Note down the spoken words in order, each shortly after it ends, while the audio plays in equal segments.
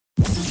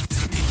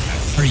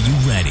Are you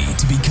ready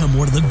to become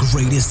one of the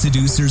greatest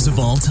seducers of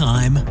all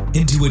time?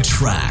 And to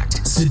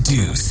attract,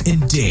 seduce,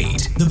 and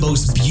date the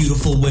most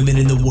beautiful women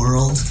in the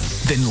world?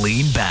 Then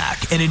lean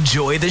back and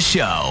enjoy the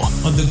show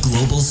on the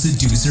Global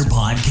Seducer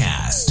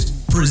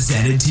Podcast,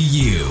 presented to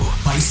you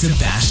by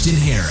Sebastian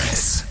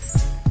Harris.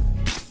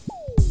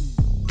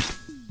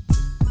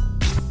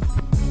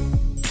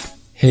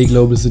 Hey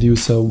Global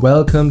Seducer,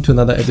 welcome to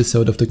another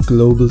episode of the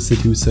Global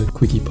Seducer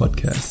Quickie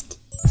Podcast.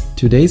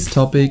 Today's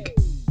topic,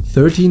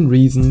 13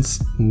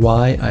 reasons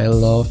why I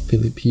love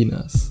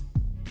Filipinas.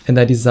 And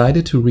I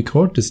decided to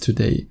record this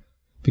today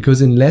because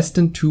in less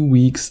than 2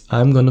 weeks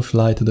I'm gonna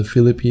fly to the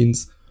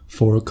Philippines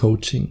for a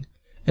coaching.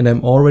 And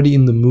I'm already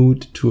in the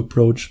mood to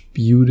approach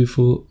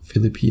beautiful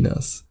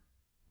Filipinas.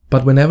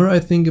 But whenever I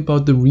think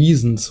about the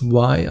reasons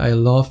why I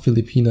love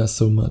Filipinas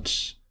so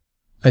much,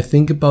 I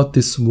think about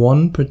this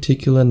one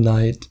particular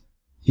night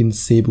in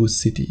Cebu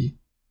City.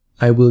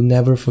 I will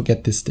never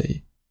forget this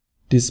day.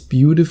 This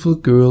beautiful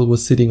girl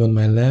was sitting on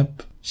my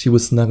lap. She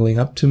was snuggling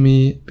up to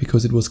me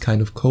because it was kind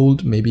of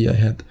cold. Maybe I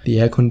had the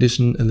air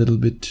condition a little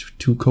bit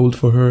too cold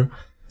for her.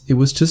 It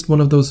was just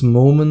one of those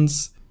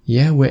moments,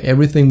 where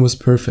everything was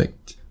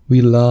perfect.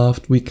 We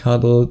laughed, we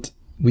cuddled,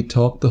 we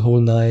talked the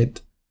whole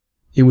night.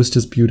 It was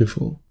just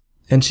beautiful.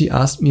 And she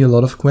asked me a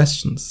lot of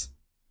questions.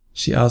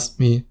 She asked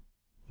me,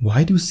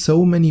 why do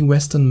so many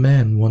Western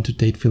men want to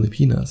date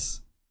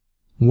Filipinas?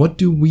 What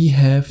do we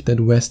have that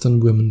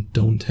Western women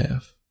don't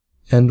have?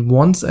 And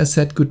once I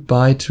said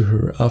goodbye to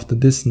her after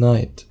this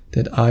night,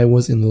 that I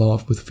was in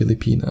love with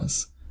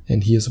Filipinas.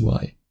 And here's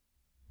why.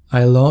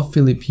 I love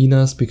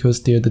Filipinas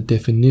because they're the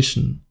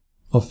definition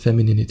of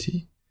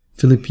femininity.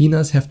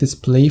 Filipinas have this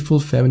playful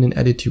feminine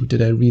attitude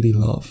that I really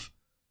love.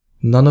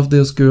 None of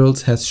those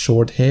girls has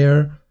short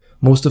hair.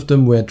 Most of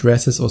them wear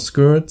dresses or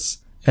skirts.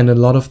 And a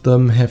lot of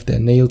them have their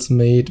nails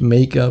made,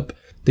 makeup.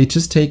 They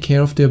just take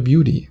care of their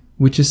beauty,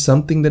 which is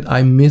something that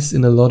I miss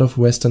in a lot of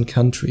Western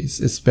countries,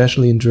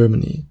 especially in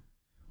Germany,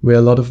 where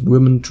a lot of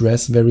women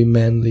dress very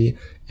manly,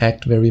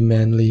 act very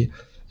manly,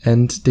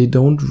 and they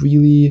don't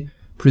really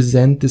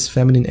present this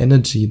feminine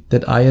energy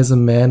that I as a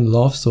man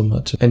love so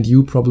much. And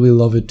you probably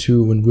love it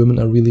too. When women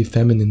are really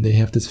feminine, they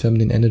have this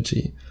feminine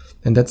energy.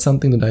 And that's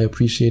something that I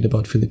appreciate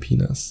about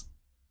Filipinas.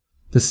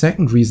 The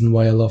second reason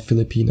why I love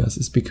Filipinas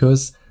is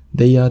because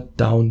they are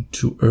down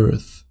to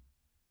earth.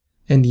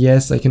 And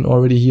yes, I can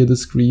already hear the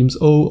screams,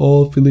 oh,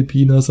 all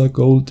Filipinas are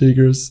gold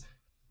diggers.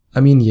 I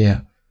mean,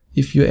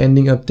 if you're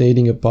ending up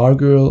dating a bar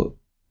girl,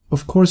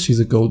 of course she's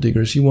a gold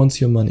digger, she wants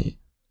your money.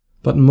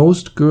 But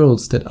most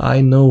girls that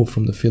I know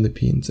from the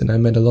Philippines, and I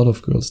met a lot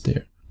of girls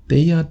there,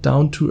 they are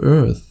down to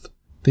earth.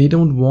 They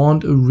don't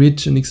want a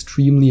rich and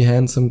extremely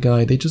handsome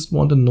guy, they just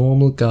want a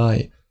normal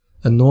guy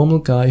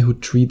who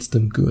treats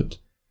them good.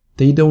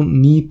 They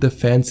don't need the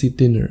fancy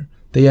dinner.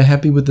 They are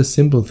happy with the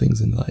simple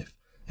things in life.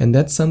 And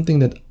that's something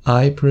that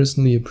I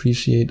personally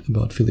appreciate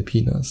about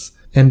Filipinas.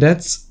 And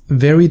that's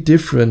very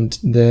different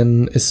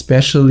than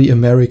especially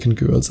American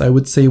girls. I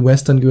would say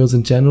Western girls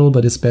in general,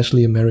 but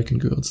especially American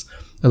girls.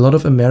 A lot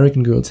of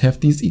American girls have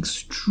these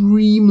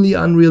extremely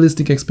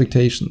unrealistic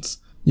expectations.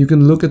 You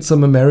can look at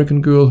some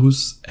American girl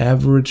who's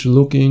average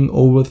looking,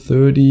 over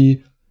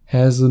 30,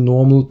 has a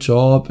normal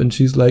job, and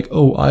she's like,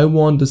 oh, I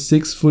want a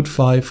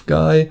 6'5"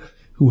 guy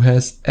who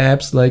has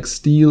abs like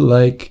steel,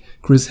 like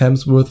Chris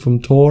Hemsworth from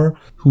Thor,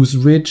 who's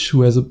rich,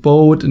 who has a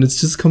boat, and it's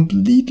just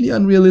completely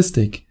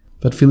unrealistic.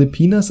 But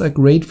Filipinas are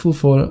grateful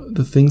for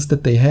the things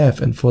that they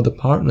have and for the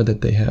partner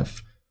that they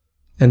have.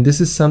 And this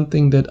is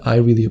something that I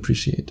really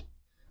appreciate.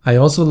 I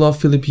also love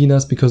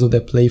Filipinas because of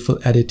their playful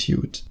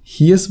attitude.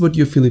 Here's what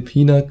your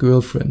Filipina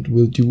girlfriend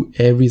will do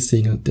every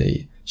single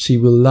day. She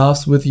will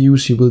laugh with you,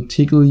 she will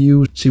tickle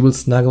you, she will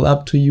snuggle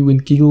up to you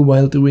and giggle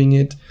while doing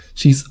it.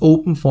 She's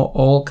open for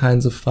all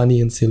kinds of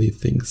funny and silly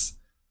things.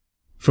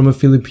 From a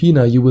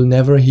Filipina, you will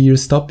never hear,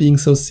 stop being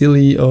so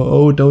silly, or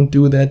oh, don't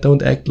do that,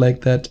 don't act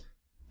like that.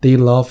 They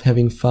love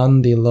having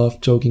fun, they love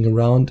joking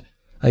around.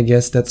 I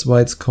guess that's why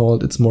it's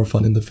called It's More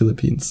Fun in the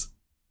Philippines.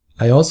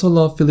 I also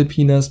love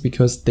Filipinas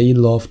because they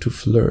love to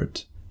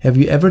flirt. Have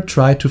you ever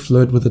tried to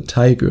flirt with a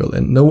Thai girl?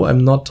 And no,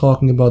 I'm not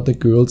talking about the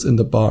girls in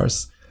the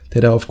bars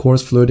that are of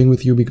course flirting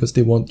with you because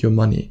they want your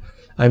money.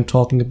 I'm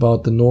talking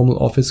about the normal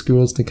office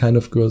girls, the kind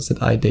of girls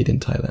that I date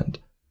in Thailand.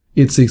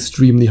 It's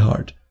extremely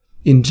hard.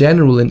 In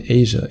general in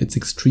Asia, it's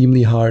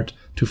extremely hard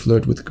to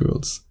flirt with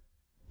girls.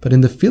 But in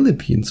the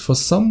Philippines, for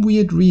some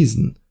weird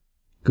reason,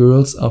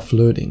 girls are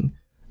flirting.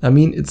 I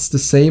mean, it's the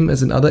same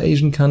as in other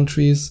Asian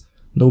countries.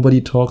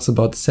 Nobody talks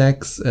about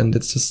sex, and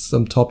it's just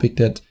some topic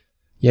that,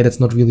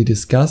 that's not really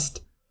discussed.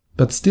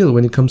 But still,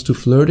 when it comes to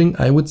flirting,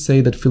 I would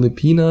say that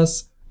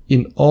Filipinas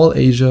in all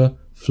Asia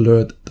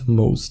flirt the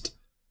most.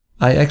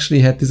 I actually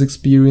had this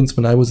experience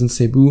when I was in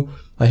Cebu.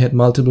 I had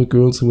multiple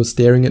girls who were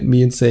staring at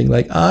me and saying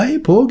like, "Ay,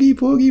 pogi,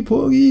 pogi,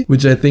 pogi,"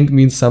 which I think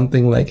means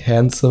something like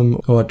handsome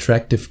or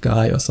attractive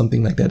guy or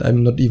something like that.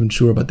 I'm not even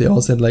sure, but they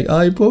all said like,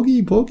 "Ay,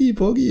 pogi, pogi,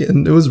 pogi,"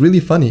 and it was really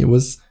funny. It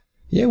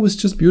was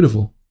just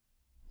beautiful.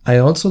 I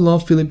also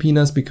love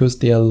Filipinas because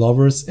they are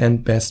lovers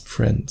and best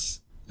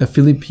friends. A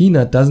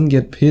Filipina doesn't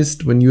get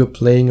pissed when you're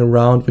playing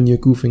around, when you're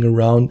goofing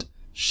around.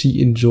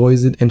 She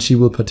enjoys it and she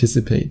will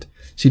participate.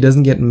 She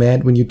doesn't get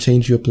mad when you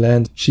change your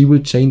plans. She will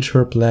change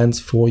her plans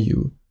for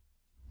you.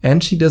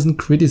 And she doesn't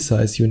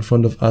criticize you in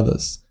front of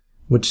others.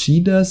 What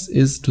she does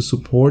is to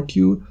support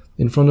you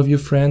in front of your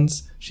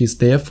friends. She's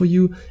there for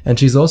you, and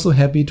she's also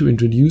happy to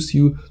introduce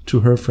you to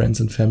her friends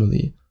and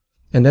family.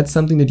 And that's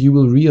something that you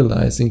will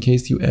realize in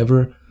case you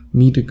ever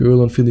meet a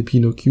girl on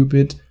Filipino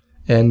Cupid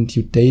and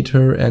you date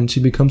her and she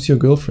becomes your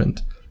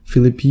girlfriend.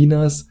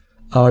 Filipinas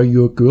are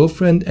your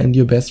girlfriend and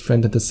your best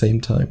friend at the same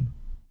time.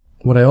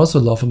 What I also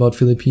love about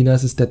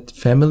Filipinas is that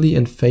family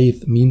and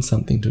faith mean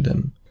something to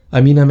them.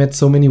 I mean, I met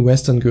so many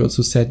Western girls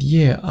who said,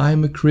 yeah,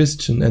 I'm a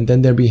Christian, and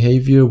then their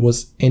behavior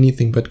was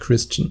anything but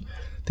Christian.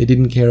 They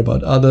didn't care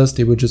about others,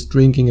 they were just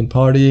drinking and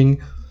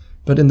partying.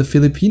 But in the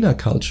Filipina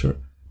culture,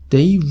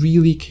 they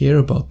really care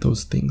about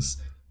those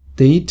things.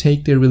 They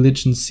take their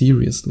religion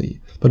seriously.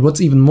 But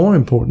what's even more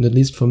important, at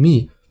least for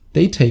me,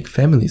 they take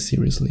family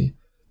seriously.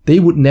 They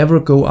would never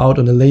go out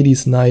on a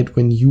ladies' night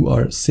when you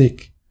are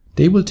sick.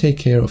 They will take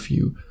care of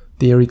you.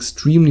 They are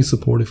extremely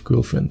supportive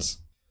girlfriends.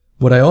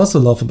 What I also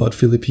love about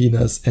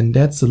Filipinas, and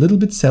that's a little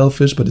bit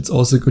selfish, but it's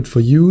also good for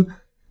you,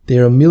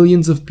 there are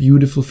millions of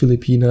beautiful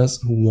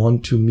Filipinas who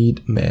want to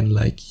meet men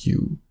like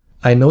you.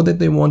 I know that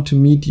they want to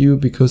meet you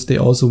because they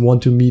also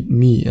want to meet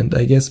me, and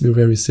I guess we're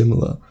very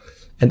similar.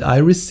 And I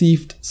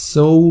received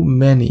so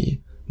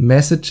many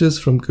messages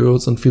from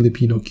girls on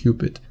Filipino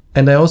Cupid.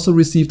 And I also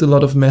received a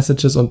lot of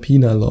messages on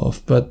Pina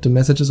Love, but the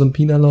messages on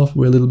Pina Love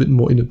were a little bit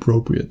more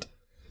inappropriate.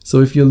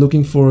 So if you're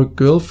looking for a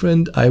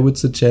girlfriend, I would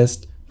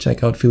suggest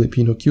check out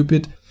Filipino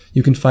Cupid.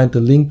 You can find the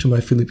link to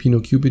my Filipino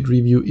Cupid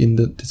review in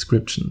the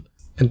description.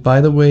 And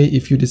by the way,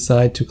 if you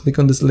decide to click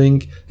on this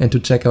link and to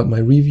check out my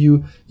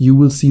review, you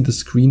will see the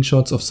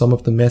screenshots of some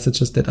of the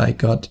messages that I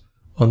got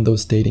on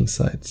those dating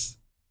sites.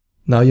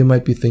 Now you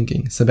might be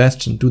thinking,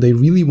 Sebastian, do they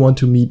really want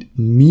to meet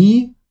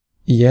me?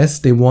 Yes,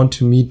 they want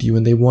to meet you,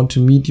 and they want to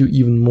meet you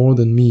even more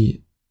than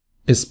me,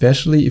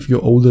 especially if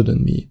you're older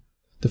than me.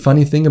 The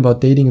funny thing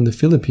about dating in the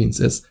Philippines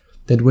is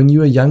that when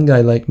you're a young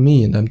guy like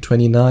me, and I'm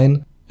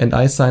 29, and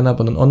I sign up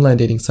on an online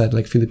dating site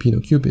like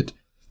Filipino Cupid,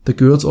 the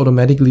girls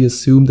automatically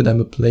assume that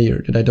I'm a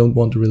player, that I don't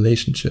want a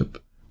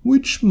relationship.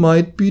 Which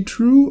might be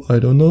true, I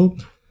don't know.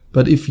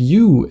 But if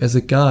you, as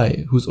a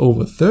guy who's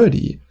over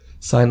 30,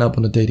 sign up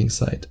on a dating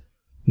site,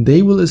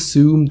 they will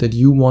assume that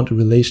you want a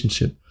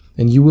relationship,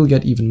 and you will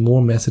get even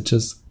more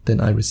messages than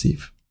I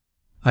receive.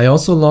 I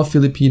also love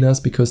Filipinas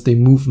because they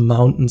move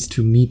mountains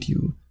to meet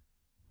you.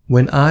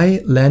 When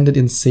I landed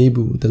in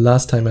Cebu, the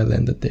last time I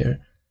landed there,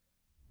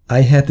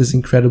 I had this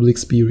incredible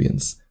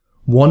experience.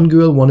 One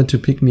girl wanted to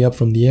pick me up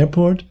from the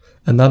airport,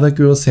 another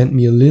girl sent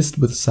me a list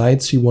with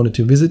sites she wanted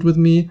to visit with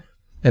me,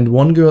 and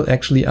one girl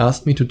actually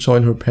asked me to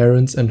join her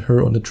parents and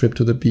her on a trip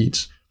to the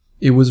beach.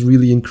 It was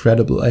really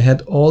incredible. I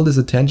had all this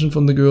attention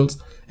from the girls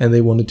and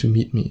they wanted to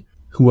meet me.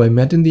 Who I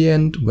met in the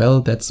end,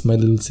 well, that's my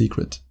little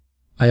secret.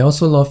 I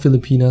also love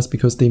Filipinas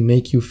because they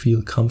make you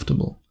feel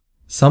comfortable.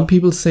 Some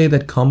people say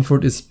that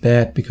comfort is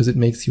bad because it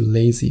makes you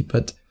lazy,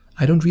 but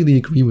I don't really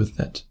agree with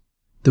that.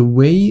 The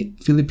way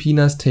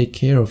Filipinas take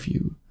care of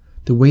you,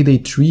 the way they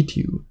treat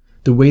you,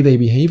 the way they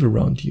behave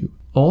around you,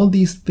 all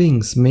these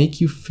things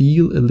make you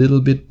feel a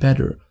little bit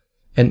better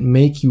and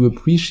make you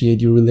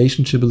appreciate your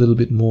relationship a little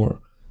bit more.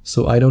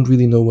 So I don't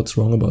really know what's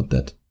wrong about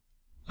that.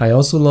 I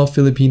also love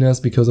Filipinas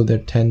because of their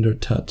tender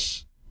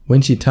touch.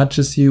 When she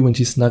touches you, when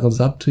she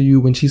snuggles up to you,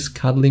 when she's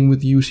cuddling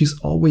with you, she's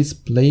always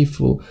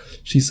playful,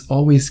 she's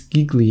always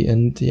giggly,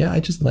 and yeah,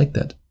 I just like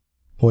that.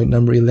 Point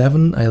number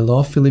 11, I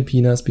love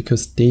Filipinas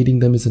because dating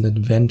them is an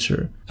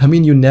adventure. I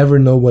mean, you never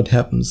know what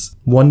happens.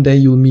 One day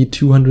you'll meet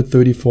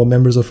 234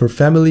 members of her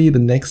family, the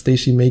next day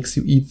she makes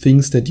you eat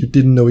things that you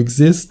didn't know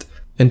exist,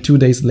 and 2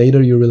 days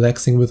later you're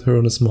relaxing with her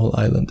on a small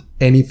island.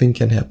 Anything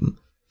can happen.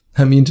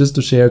 I mean, just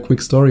to share a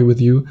quick story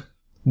with you,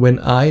 when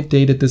I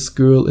dated this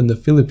girl in the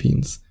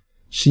Philippines,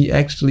 she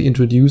actually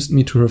introduced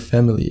me to her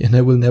family, and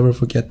I will never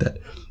forget that.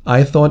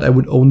 I thought I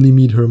would only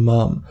meet her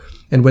mom,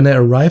 and when I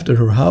arrived at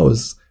her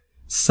house,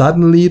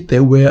 suddenly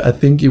there were, I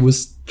think it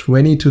was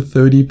 20 to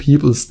 30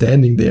 people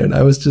standing there, and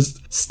I was just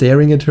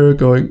staring at her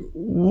going,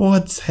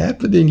 what's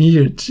happening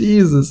here?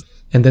 Jesus.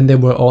 And then they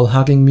were all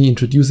hugging me,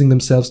 introducing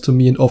themselves to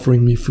me and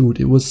offering me food.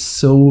 They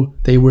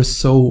were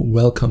so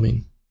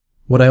welcoming.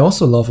 What I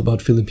also love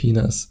about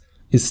Filipinas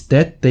is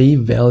that they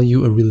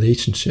value a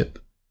relationship.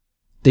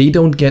 They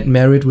don't get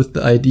married with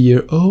the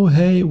idea, oh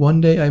hey,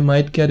 one day I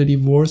might get a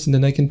divorce and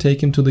then I can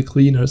take him to the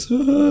cleaners,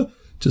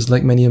 just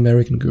like many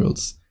American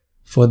girls.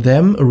 For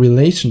them, a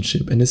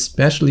relationship, and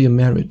especially a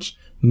marriage,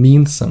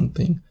 means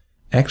something.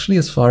 Actually,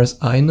 as far as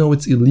I know,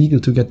 it's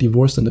illegal to get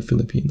divorced in the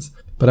Philippines,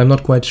 but I'm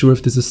not quite sure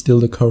if this is still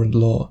the current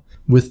law.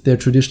 With their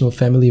traditional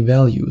family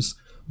values,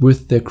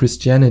 with their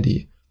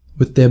Christianity,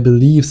 with their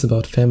beliefs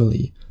about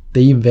family,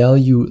 they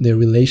value their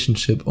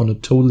relationship on a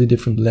totally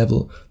different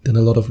level than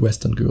a lot of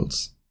Western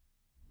girls.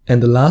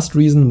 And the last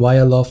reason why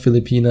I love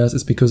Filipinas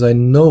is because I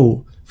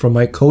know from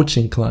my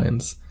coaching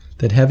clients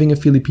that having a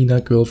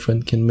Filipina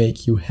girlfriend can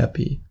make you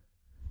happy.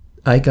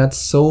 I got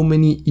so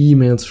many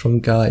emails from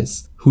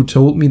guys who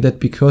told me that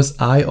because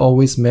I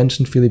always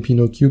mentioned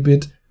Filipino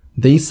Cupid,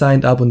 they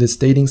signed up on this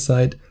dating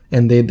site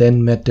and they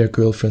then met their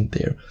girlfriend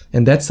there.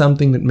 And that's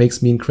something that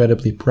makes me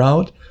incredibly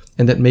proud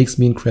and that makes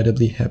me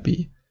incredibly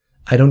happy.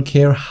 I don't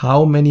care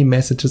how many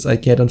messages I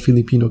get on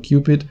Filipino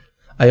Cupid.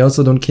 I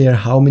also don't care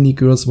how many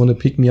girls want to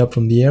pick me up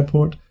from the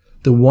airport.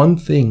 The one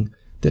thing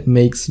that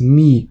makes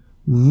me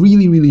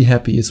really, really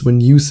happy is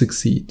when you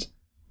succeed.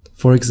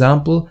 For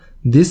example,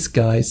 this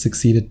guy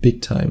succeeded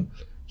big time.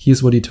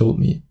 Here's what he told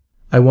me.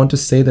 I want to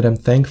say that I'm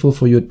thankful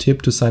for your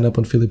tip to sign up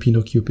on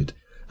Filipino Cupid.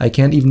 I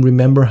can't even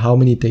remember how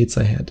many dates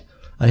I had.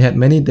 I had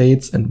many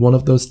dates and one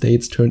of those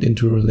dates turned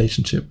into a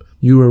relationship.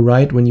 You were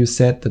right when you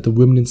said that the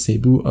women in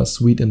Cebu are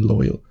sweet and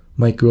loyal.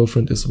 My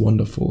girlfriend is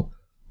wonderful.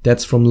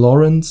 That's from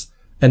Lawrence,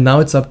 and now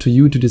it's up to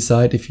you to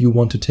decide if you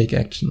want to take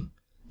action.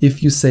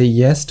 If you say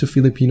yes to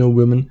Filipino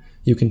women,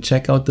 you can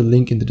check out the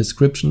link in the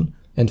description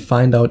and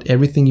find out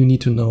everything you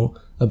need to know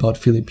about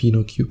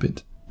Filipino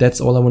Cupid. That's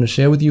all I want to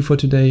share with you for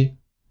today.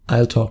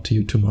 I'll talk to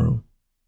you tomorrow.